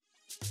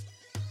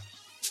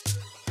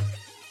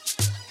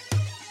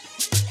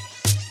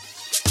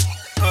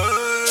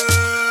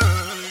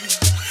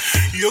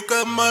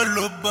yoka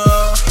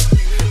maloba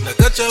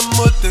nakacha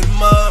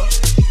motema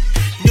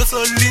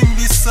nyoso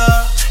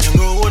limbisa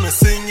yango wana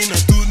sengi na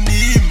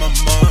tuni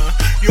mama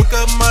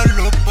yoka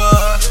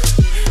maloba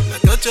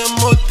nakacha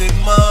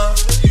motema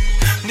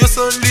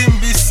nyoso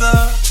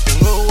limbisa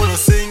yango wana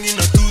sengi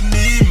na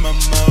tuni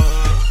mama.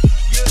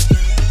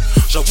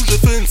 J'avoue j'ai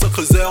fait une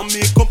sacrée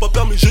zermie. Comme pas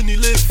permis je n'y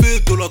l'ai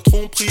fait de la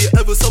tromperie.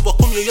 Elle veut savoir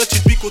combien y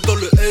a-t-il pico dans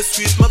le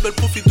S8. Ma belle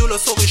profite de la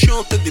soirée, je suis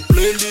en tête des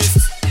playlists.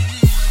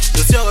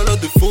 Le ciel elle a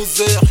de faux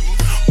airs.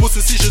 Pour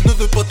ceci je ne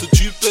veux pas te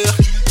duper.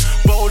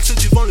 Parole c'est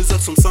du vent, les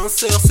actes sont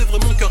sincères. C'est vrai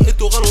mon cœur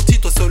est au ralenti,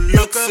 toi seul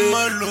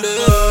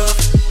l'accélère.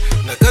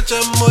 Nakacha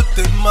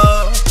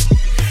motema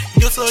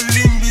nyoso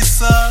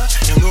limbisa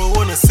yango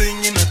wana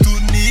sengi na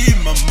tuni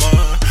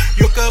mama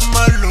yoka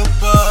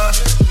maloba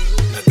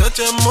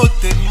nakacha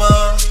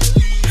motema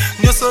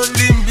nyoso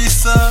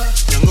limbisa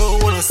yango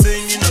wana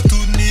sengi na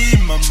tuni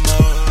mama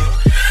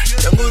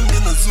yango nde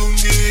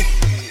nazongi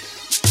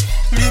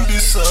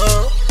limbisa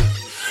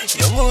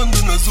yango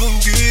nde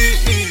nazongi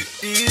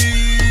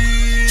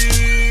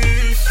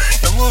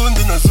yango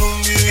nde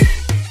nazongi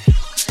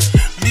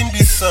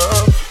limbisa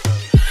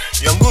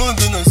yango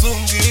nde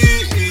nazongi.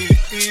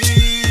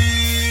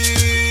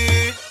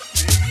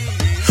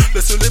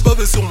 Laisse-les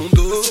baver sur mon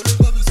dos.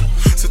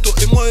 C'est toi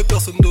et moi et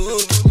personne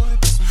d'autre.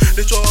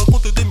 Et tu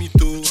racontes des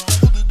mythos.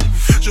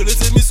 Je les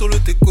ai mis sur le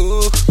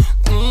teco.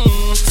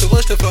 C'est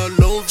vrai je t'ai fait à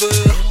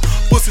l'envers.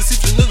 Possessif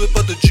je ne veux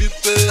pas te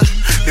duper.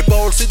 Les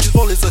paroles c'est du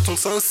vent, les actions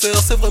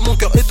sincères. C'est vrai mon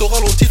cœur est au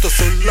ralenti, toi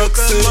seul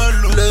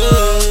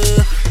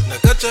l'accélère.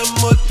 Nakacha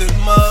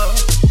motema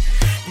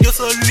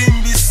nyoso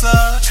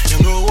limbisa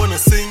yango wana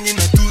sengi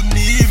na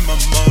tuni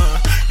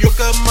mama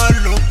yoka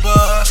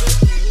maloba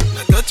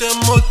nakacha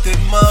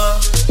motema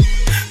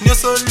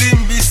nyoso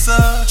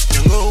limbisa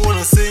yango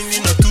wana sengi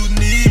na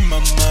tuni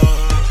mama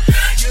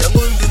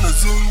yango nde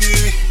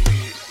nazongi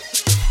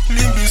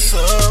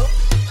limbisa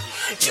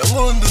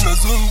yango nde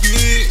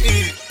nazongi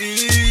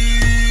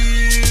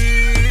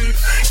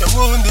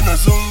yango nde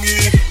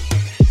nazongi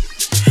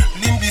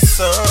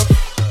limbisa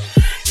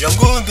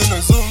yango nde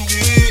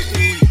nazongi